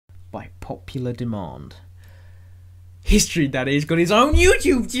by popular demand. History Daddy's got his own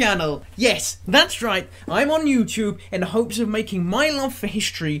YouTube channel! Yes, that's right, I'm on YouTube in the hopes of making my love for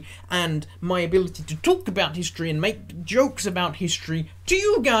history and my ability to talk about history and make jokes about history to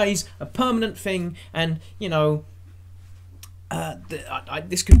you guys a permanent thing, and, you know,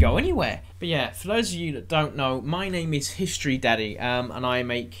 this could go anywhere. But yeah, for those of you that don't know, my name is History Daddy, and I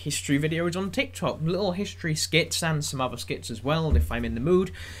make history videos on TikTok, little history skits and some other skits as well if I'm in the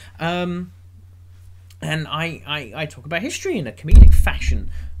mood. And I talk about history in a comedic fashion.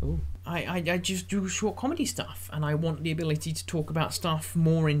 Ooh. I just do short comedy stuff, and I want the ability to talk about stuff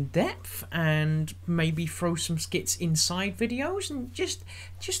more in depth and maybe throw some skits inside videos and just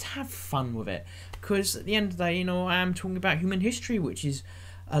have fun with it. Because at the end of the day, you know, I am talking about human history, which is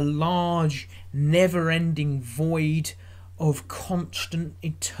a large, never-ending void of constant,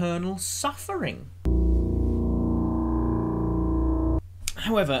 eternal suffering.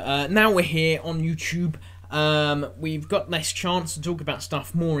 However, now we're here on YouTube, we've got less chance to talk about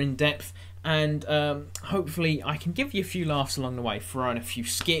stuff more in depth, and hopefully I can give you a few laughs along the way, throw in a few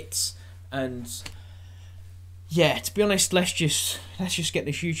skits, and yeah, to be honest, let's just get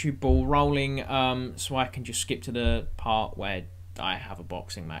this YouTube ball rolling, so I can just skip to the part where I have a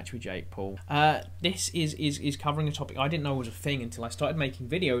boxing match with Jake Paul. This is covering a topic I didn't know was a thing until I started making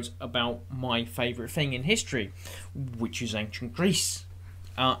videos about my favourite thing in history, which is ancient Greece.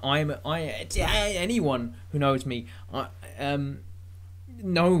 Anyone who knows me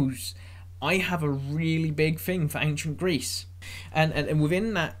knows I have a really big thing for ancient Greece, and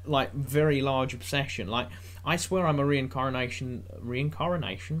within that, like, very large obsession, like, I swear I'm a reincarnation.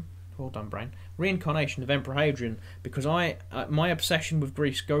 Well done, brain. Reincarnation of Emperor Hadrian, because my obsession with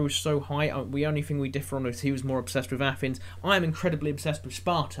Greece goes so high. The only thing we differ on is he was more obsessed with Athens. I am incredibly obsessed with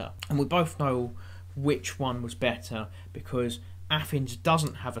Sparta, and we both know which one was better, because Athens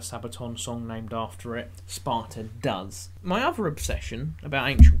doesn't have a Sabaton song named after it, Sparta does. My other obsession about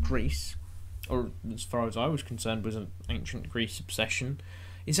ancient Greece, or as far as I was concerned was an ancient Greece obsession,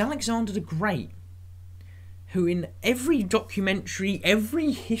 is Alexander the Great, who in every documentary,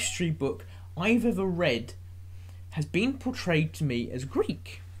 every history book I've ever read has been portrayed to me as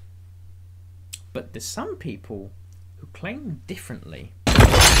Greek. But there's some people who claim differently.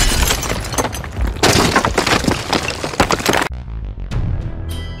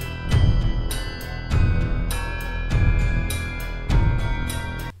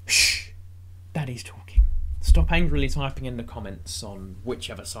 Daddy's talking. Stop angrily typing in the comments on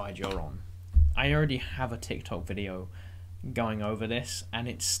whichever side you're on. I already have a TikTok video going over this, and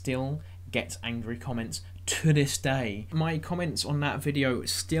it still gets angry comments to this day. My comments on that video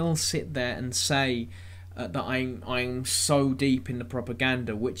still sit there and say that I'm so deep in the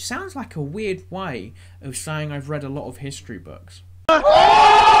propaganda, which sounds like a weird way of saying I've read a lot of history books.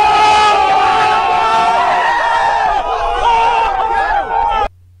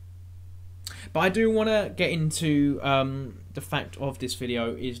 But I do want to get into the fact of this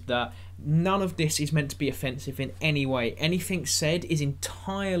video is that none of this is meant to be offensive in any way. Anything said is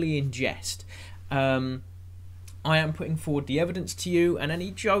entirely in jest. I am putting forward the evidence to you, and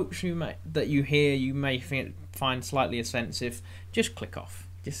any jokes that you hear you may find slightly offensive, just click off.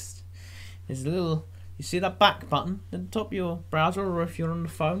 There's a little, you see that back button at the top of your browser, or if you're on the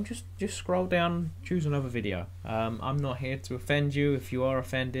phone, just scroll down, choose another video. I'm not here to offend you. If you are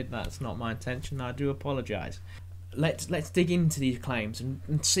offended, that's not my intention. I do apologise. Let's dig into these claims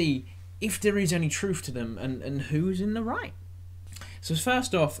and see if there is any truth to them and who's in the right. So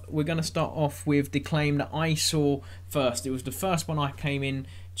first off, we're going to start off with the claim that I saw first. It was the first one I came in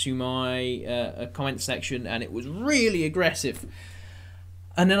to my comment section, and it was really aggressive.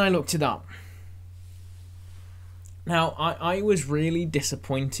 And then I looked it up. Now, I was really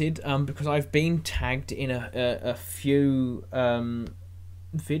disappointed because I've been tagged in a few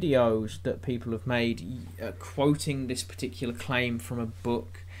videos that people have made quoting this particular claim from a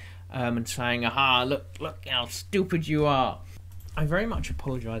book and saying, aha, look how stupid you are. I very much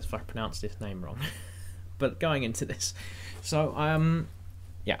apologise if I pronounced this name wrong, but going into this, so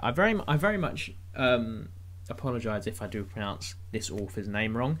yeah, I very much apologise if I do pronounce this author's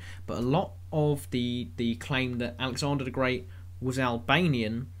name wrong, but a lot of the claim that Alexander the Great was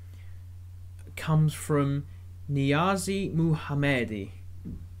Albanian comes from Niazi Muhammadi.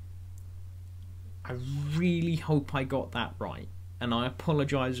 I really hope I got that right, and I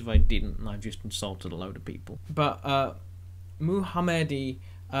apologise if I didn't and I've just insulted a load of people. But Muhammadi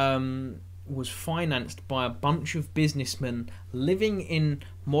was financed by a bunch of businessmen living in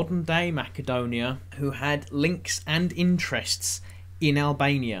modern-day Macedonia who had links and interests in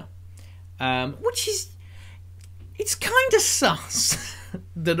Albania, which is it's kind of sus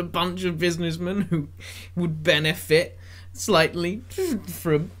that a bunch of businessmen who would benefit slightly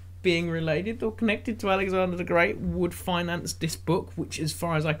from being related or connected to Alexander the Great would finance this book, which, as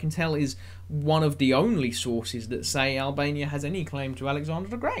far as I can tell, is one of the only sources that say Albania has any claim to Alexander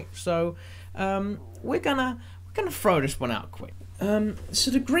the Great. So we're gonna throw this one out quick.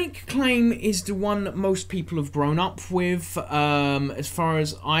 So the Greek claim is the one most people have grown up with. As far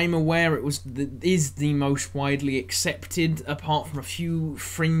as I'm aware, it is the most widely accepted, apart from a few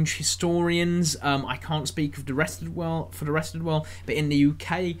fringe historians. I can't speak of the rest of the world but in the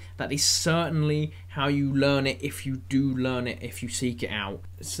UK, that is certainly how you learn it, if you do learn it, if you seek it out.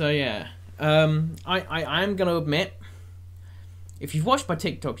 So yeah, I am going to admit, if you've watched my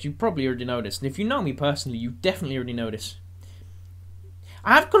TikToks, you probably already know this, and if you know me personally, you definitely already know this.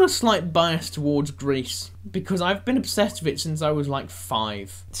 I've got a slight bias towards Greece because I've been obsessed with it since I was like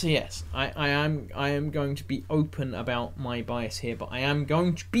 5. So yes, I am going to be open about my bias here, but I am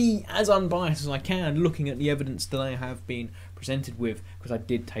going to be as unbiased as I can, looking at the evidence that I have been presented with, because I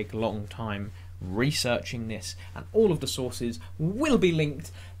did take a long time researching this, and all of the sources will be linked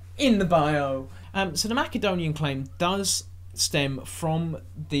in the bio. So the Macedonian claim does stem from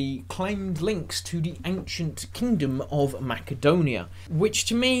the claimed links to the ancient kingdom of Macedonia, which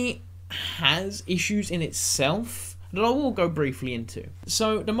to me has issues in itself that I will go briefly into.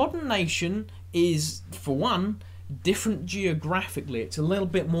 So the modern nation is, for one, different geographically. It's a little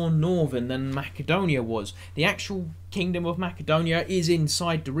bit more northern than Macedonia was. The actual kingdom of Macedonia is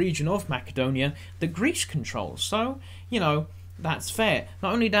inside the region of Macedonia that Greece controls. So, you know, that's fair.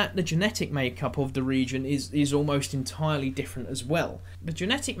 Not only that, the genetic makeup of the region is almost entirely different as well. The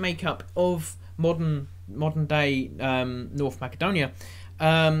genetic makeup of modern day North Macedonia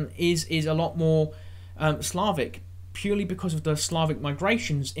is a lot more Slavic, purely because of the Slavic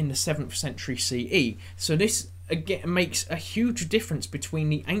migrations in the 7th century CE. So this again makes a huge difference between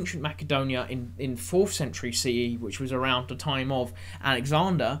the ancient Macedonia in 4th century CE, which was around the time of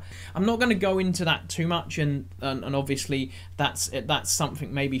Alexander. I'm not going to go into that too much, and obviously that's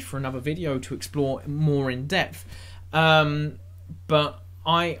something maybe for another video to explore more in depth. But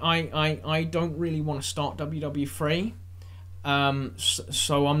I don't really want to start WW3,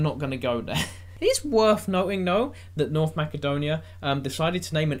 so I'm not going to go there. It is worth noting, though, that North Macedonia decided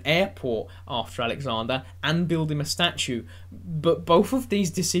to name an airport after Alexander and build him a statue. But both of these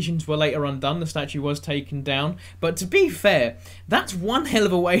decisions were later undone. The statue was taken down. But to be fair, that's one hell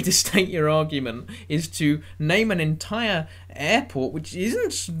of a way to state your argument, is to name an entire airport, which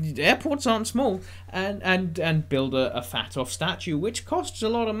isn't... Airports aren't small, and build a fat-off statue, which costs a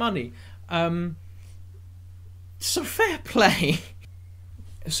lot of money. So fair play.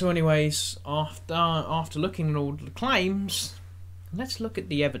 So anyways, after looking at all the claims, let's look at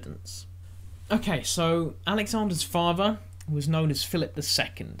the evidence. Okay, so Alexander's father was known as Phillip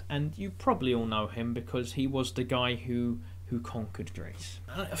II, and you probably all know him because he was the guy who conquered Greece.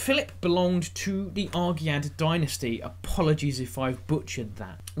 Philip belonged to the Argead dynasty, apologies if I've butchered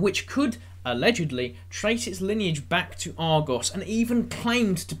that, which could allegedly trace its lineage back to Argos, and even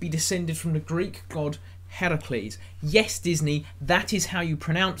claimed to be descended from the Greek god Heracles. Yes, Disney, that is how you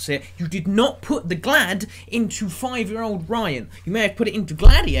pronounce it. You did not put the glad into 5-year-old Ryan. You may have put it into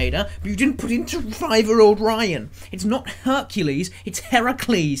Gladiator, but you didn't put it into 5-year-old Ryan. It's not Hercules, it's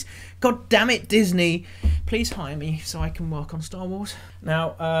Heracles. God damn it, Disney. Please hire me so I can work on Star Wars.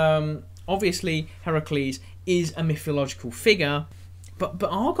 Now, obviously, Heracles is a mythological figure, but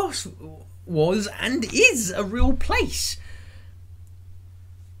Argos was and is a real place.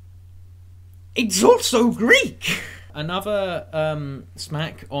 It's also Greek. Another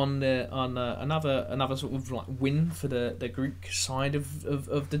smack on another sort of like win for the Greek side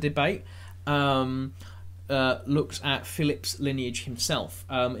of the debate. Looks at Philip's lineage himself,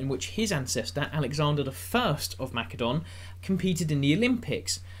 in which his ancestor Alexander I of Macedon competed in the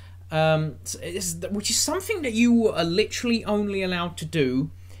Olympics, which is something that you are literally only allowed to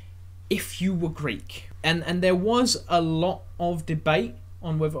do if you were Greek, and there was a lot of debate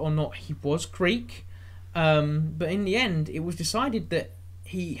on whether or not he was Greek, but in the end it was decided that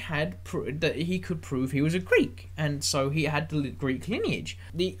he could prove he was a Greek, and so he had the Greek lineage.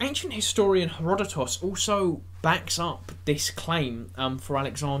 The ancient historian Herodotus also backs up this claim for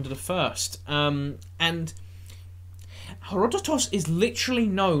Alexander I, and Herodotus is literally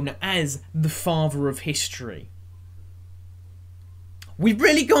known as the father of history. We've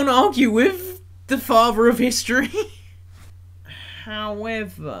really gone to argue with the father of history?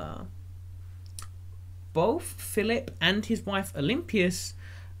 However, both Philip and his wife Olympias,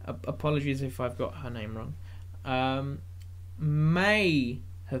 apologies if I've got her name wrong, may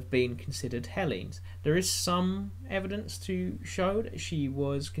have been considered Hellenes. There is some evidence to show that she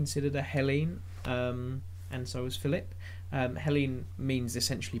was considered a Hellene, and so was Philip. Hellene means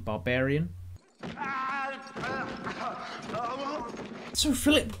essentially barbarian. So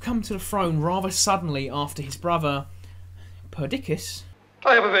Philip would come to the throne rather suddenly after his brother Perdiccas,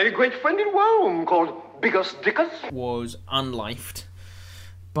 I have a very great friend in Rome called Biggus Dickus, was unlifed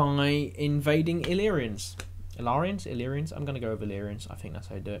by invading Illyrians. Illyrians? I'm going to go with Illyrians. I think that's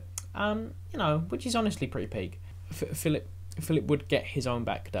how you do it. You know, which is honestly pretty peak. Philip would get his own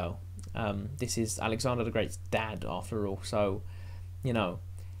back, though. This is Alexander the Great's dad, after all. So, you know,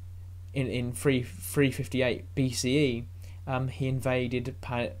 in 358 BCE, he invaded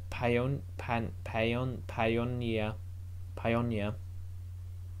Paeonia,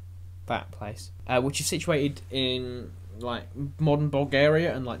 that place, which is situated in like modern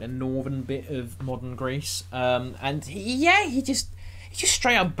Bulgaria and like the northern bit of modern Greece. And he just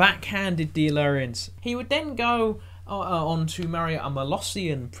straight up backhanded the Illyrians. He would then go on to marry a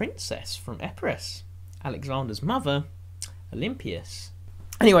Molossian princess from Epirus, Alexander's mother, Olympias.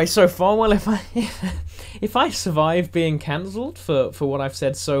 Anyway, so far, well, if I survive being cancelled for what I've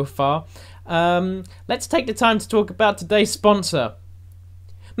said so far, let's take the time to talk about today's sponsor,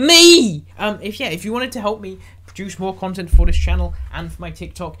 me. If you wanted to help me produce more content for this channel and for my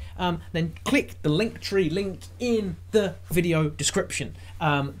TikTok, then click the link tree linked in the video description.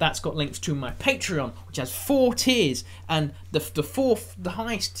 That's got links to my Patreon, which has 4 tiers, and the fourth, the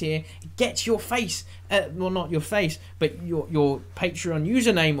highest tier, gets your face, well, not your face, but your Patreon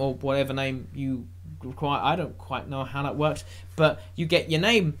username or whatever name you require. I don't quite know how that works, but you get your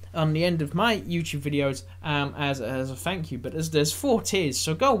name on the end of my YouTube videos as a thank you. But there's 4 tiers,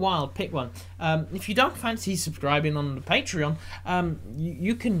 so go wild, pick one. If you don't fancy subscribing on the Patreon,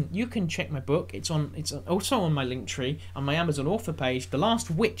 you can check my book. It's also on my link tree on my Amazon author page, The Last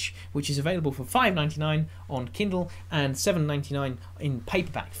Witch, which is available for $5.99 on Kindle and $7.99 in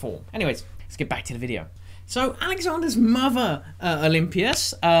paperback form. Anyways, let's get back to the video. So Alexander's mother,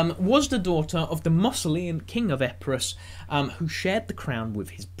 Olympias, was the daughter of the Mousilian king of Epirus, who shared the crown with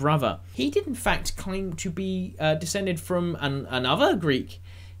his brother. He did in fact claim to be descended from another Greek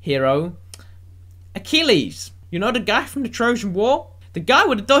hero, Achilles. You know, the guy from the Trojan War? The guy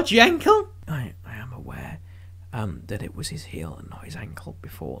with the dodgy ankle? I am aware that it was his heel and not his ankle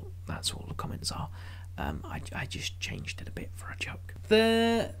before. That's all the comments are. I just changed it a bit for a joke.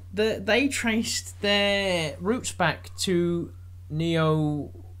 They traced their roots back to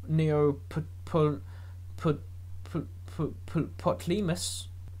Neoptolemos,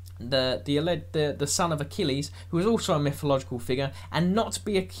 the son of Achilles, who was also a mythological figure, and not to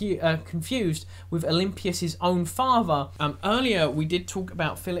be confused with Olympias' own father. Earlier we did talk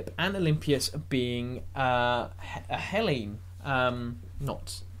about Philip and Olympias being a Hellene,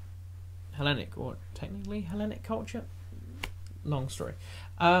 not Hellenic, or technically Hellenic culture. Long story.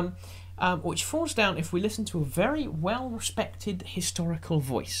 Which falls down if we listen to a very well-respected historical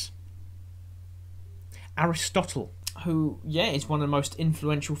voice. Aristotle, who, is one of the most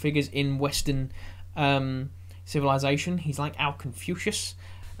influential figures in Western civilization. He's like our Confucius.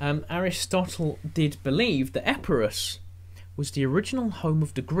 Aristotle did believe that Epirus was the original home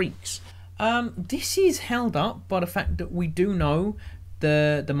of the Greeks. This is held up by the fact that we do know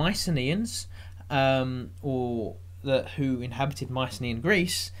the Mycenaeans, who inhabited Mycenaean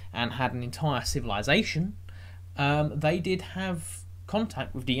Greece and had an entire civilization, they did have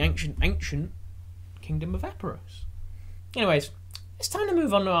contact with the ancient kingdom of Epirus. Anyways, it's time to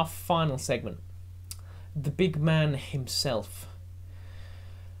move on to our final segment. The big man himself,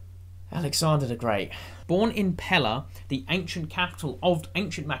 Alexander the Great. Born in Pella, the ancient capital of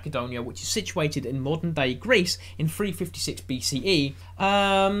ancient Macedonia, which is situated in modern-day Greece in 356 BCE,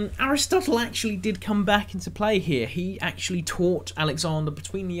 Aristotle actually did come back into play here. He actually taught Alexander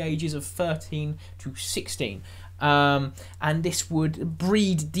between the ages of 13 to 16. And this would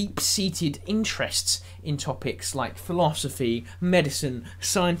breed deep-seated interests in topics like philosophy, medicine,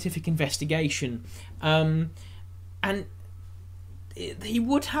 scientific investigation, and he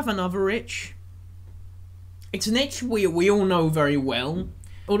would have another itch. It's an itch we all know very well.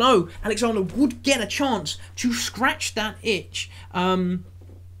 Although Alexander would get a chance to scratch that itch when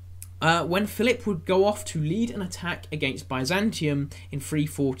Philip would go off to lead an attack against Byzantium in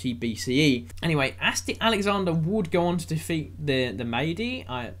 340 BCE. Anyway, Alexander would go on to defeat the Mede,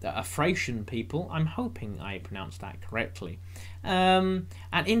 a Thracian people. I'm hoping I pronounced that correctly. And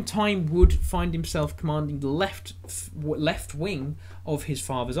in time would find himself commanding the left wing of his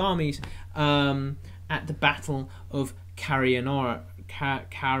father's armies at the Battle of Carinoria.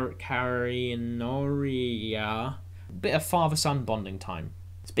 Bit of father-son bonding time.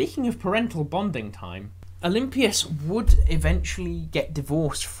 Speaking of parental bonding time, Olympias would eventually get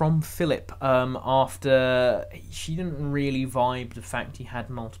divorced from Philip after she didn't really vibe the fact he had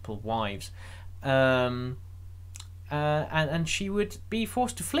multiple wives. And she would be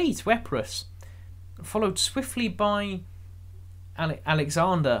forced to flee to Epirus, followed swiftly by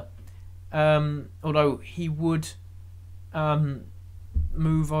Alexander, although he would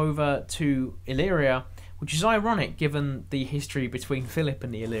move over to Illyria, which is ironic given the history between Philip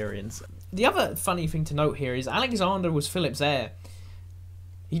and the Illyrians. The other funny thing to note here is Alexander was Philip's heir.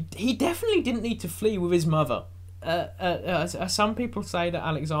 He definitely didn't need to flee with his mother. Some people say that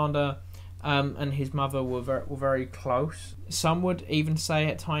Alexander and his mother were very close. Some would even say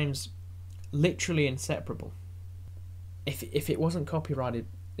at times literally inseparable. If it wasn't copyrighted,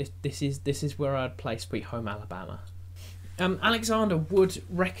 this is where I'd place Sweet Home Alabama. Alexander would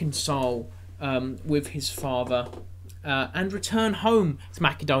reconcile with his father and return home to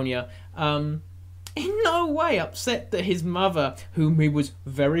Macedonia, in no way upset that his mother, whom he was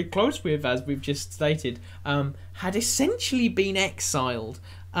very close with, as we've just stated, had essentially been exiled.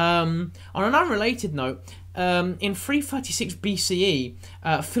 On an unrelated note, in 336 BCE,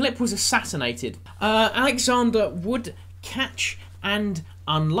 Philip was assassinated. Alexander would catch and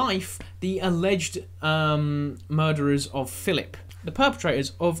unlife the alleged murderers of Philip. The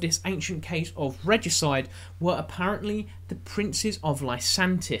perpetrators of this ancient case of regicide were apparently the princes of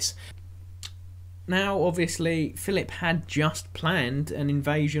Lysantis. Now, obviously, Philip had just planned an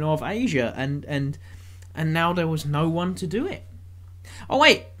invasion of Asia, and now there was no one to do it. Oh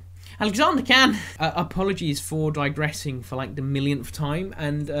wait, Alexander can! Apologies for digressing for like the millionth time,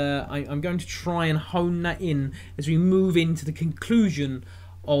 and I'm going to try and hone that in as we move into the conclusion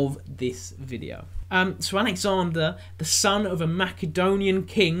of this video. So Alexander, the son of a Macedonian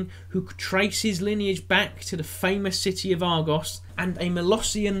king who could trace his lineage back to the famous city of Argos, and a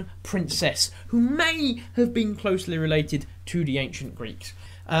Molossian princess who may have been closely related to the ancient Greeks.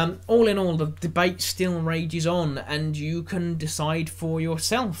 All in all, the debate still rages on, and you can decide for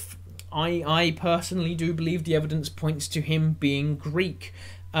yourself. I personally do believe the evidence points to him being Greek,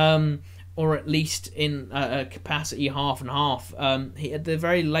 or at least in a capacity half and half. At the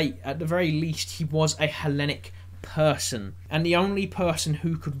very least, he was a Hellenic person, and the only person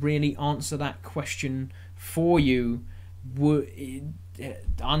who could really answer that question for you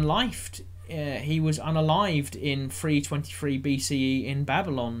unlived. He was unalived in 323 BCE in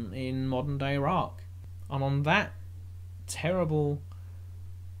Babylon, in modern-day Iraq. And on that terrible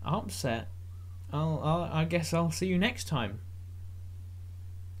upset, I guess I'll see you next time,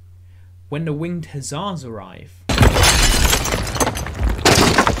 when the winged hussars arrive.